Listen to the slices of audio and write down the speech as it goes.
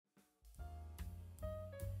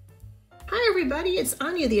everybody, it's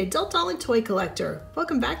Anya, the adult doll and toy collector.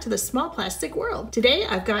 Welcome back to the small plastic world. Today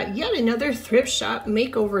I've got yet another thrift shop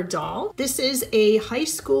makeover doll. This is a High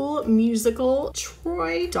School Musical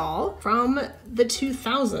Troy doll from the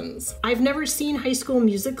 2000s. I've never seen High School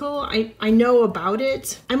Musical. I know about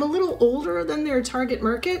it. I'm a little older than their target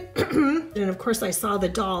market. And of course I saw the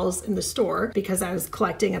dolls in the store because I was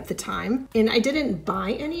collecting at the time. And I didn't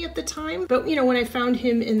buy any at the time, but you know, when I found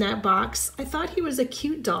him in that box, I thought he was a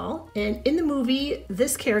cute doll. And in the movie,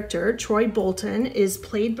 this character, Troy Bolton, is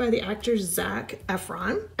played by the actor Zac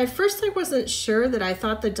Efron. At first I wasn't sure that I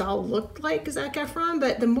thought the doll looked like Zac Efron,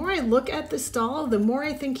 but the more I look at this doll, the more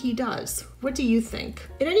I think he does. What do you think?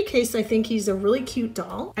 In any case, I think he's a really cute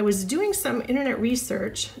doll. I was doing some internet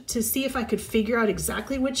research to see if I could figure out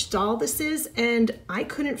exactly which doll this is, and I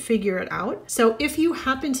couldn't figure it out. So if you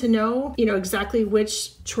happen to know, exactly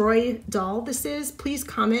which Troy doll this is, please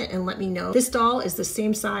comment and let me know. This doll is the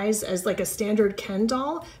same size as like a standard Ken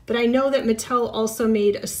doll, but I know that Mattel also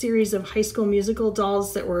made a series of High School Musical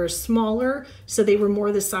dolls that were smaller, so they were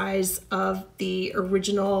more the size of the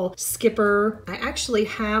original Skipper. I actually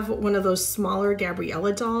have one of those smaller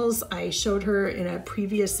Gabriela dolls. I showed her in a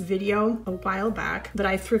previous video a while back, but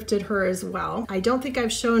I thrifted her as well. I don't think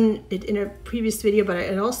I've shown it in a previous video, but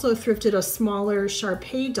I also thrifted a smaller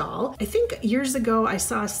Sharpay doll. I think years ago I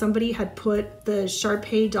saw somebody had put the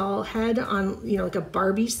Sharpay doll head on, like a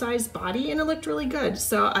Barbie sized body, and it looked really good.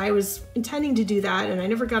 So I was intending to do that and I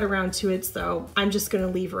never got around to it, so I'm just gonna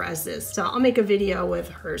leave her as is. So I'll make a video with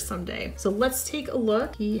her someday. So let's take a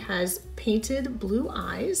look. He has painted blue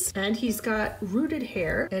eyes and he's got rooted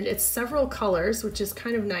hair, and it's several colors, which is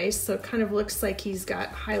kind of nice. So it kind of looks like he's got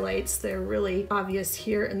highlights. They're really obvious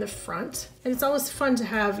here in the front. And it's always fun to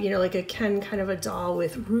have, like a Ken kind of a doll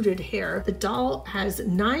with rooted hair. The doll has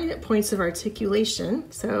 9 points of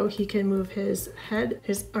articulation, so he can move his head.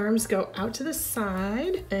 His arms go out to the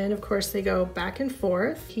side, and of course they go back and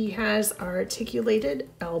forth. He has articulated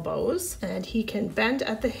elbows, and he can bend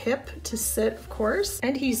at the hip to sit, of course.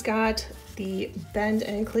 And he's got the bend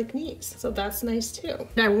and click knees, so that's nice too.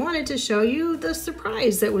 And I wanted to show you the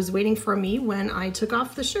surprise that was waiting for me when I took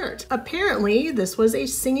off the shirt. Apparently this was a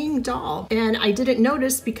singing doll, and I didn't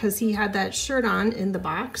notice because he had that shirt on in the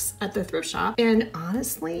box at the thrift shop. And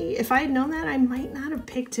honestly, if I had known that, I might not have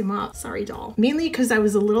picked him up. Sorry, doll. Mainly because I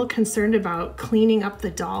was a little concerned about cleaning up the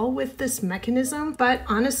doll with this mechanism, but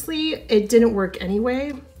honestly it didn't work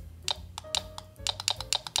anyway.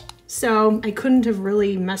 So I couldn't have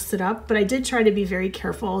really messed it up, but I did try to be very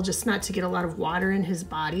careful just not to get a lot of water in his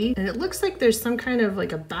body. And it looks like there's some kind of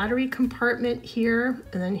like a battery compartment here,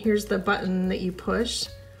 and then here's the button that you push.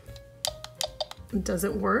 It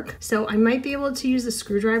doesn't work. So I might be able to use a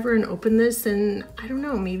screwdriver and open this, and I don't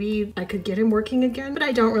know, maybe I could get him working again, but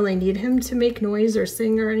I don't really need him to make noise or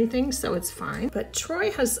sing or anything, so it's fine. But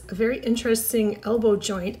Troy has a very interesting elbow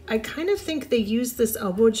joint. I kind of think they used this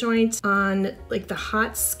elbow joint on like the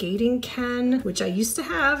hot skating Ken, which I used to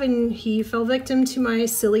have, and he fell victim to my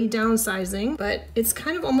silly downsizing. But it's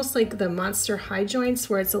kind of almost like the Monster High joints,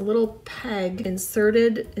 where it's a little peg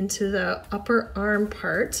inserted into the upper arm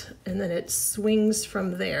part, and then it swings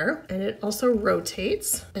from there, and it also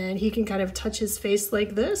rotates, and he can kind of touch his face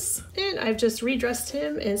like this. And I've just redressed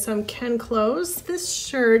him in some Ken clothes. This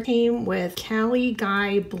shirt came with Cali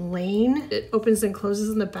Guy Blaine. It opens and closes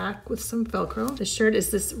in the back with some Velcro. The shirt is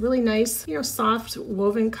this really nice, soft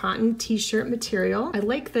woven cotton t-shirt material. I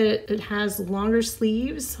like that it has longer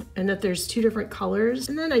sleeves and that there's 2 different colors.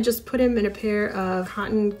 And then I just put him in a pair of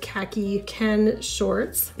cotton khaki Ken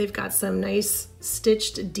shorts. They've got some nice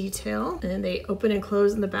stitched detail, and they open and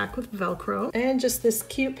close in the back with Velcro. And just this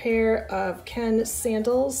cute pair of Ken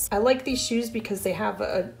sandals. I like these shoes because they have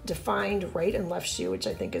a defined right and left shoe, which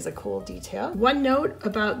I think is a cool detail. One note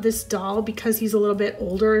about this doll, because he's a little bit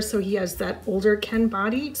older, so he has that older Ken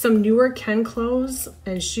body, some newer Ken clothes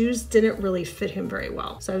and shoes didn't really fit him very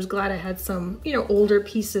well. So I was glad I had some, older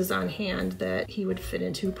pieces on hand that he would fit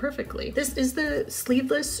into perfectly. This is the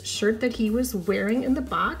sleeveless shirt that he was wearing in the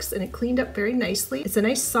box, and it cleaned up very nicely. It's a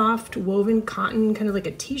nice soft woven cotton, kind of like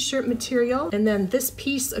a t-shirt material. And then this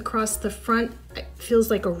piece across the front feels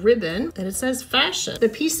like a ribbon, and it says fashion. The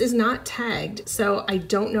piece is not tagged, so I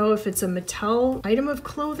don't know if it's a Mattel item of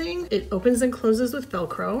clothing. It opens and closes with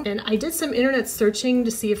Velcro. And I did some internet searching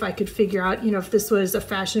to see if I could figure out, if this was a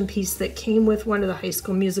fashion piece that came with one of the High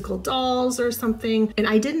School Musical dolls or something, and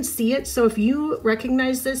I didn't see it. So if you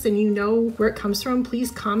recognize this and you know where it comes from,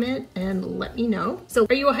 please comment and let me know. So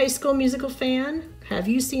are you a High School Musical fan? Have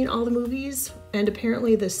you seen all the movies? and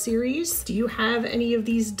apparently the series. Do you have any of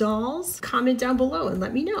these dolls? Comment down below and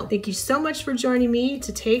let me know. Thank you so much for joining me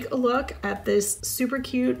to take a look at this super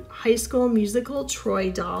cute High School Musical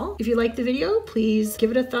Troy doll. If you liked the video, please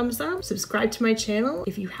give it a thumbs up. Subscribe to my channel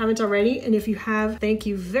if you haven't already, and if you have, thank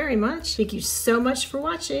you very much. Thank you so much for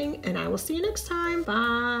watching, and I will see you next time.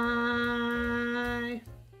 Bye.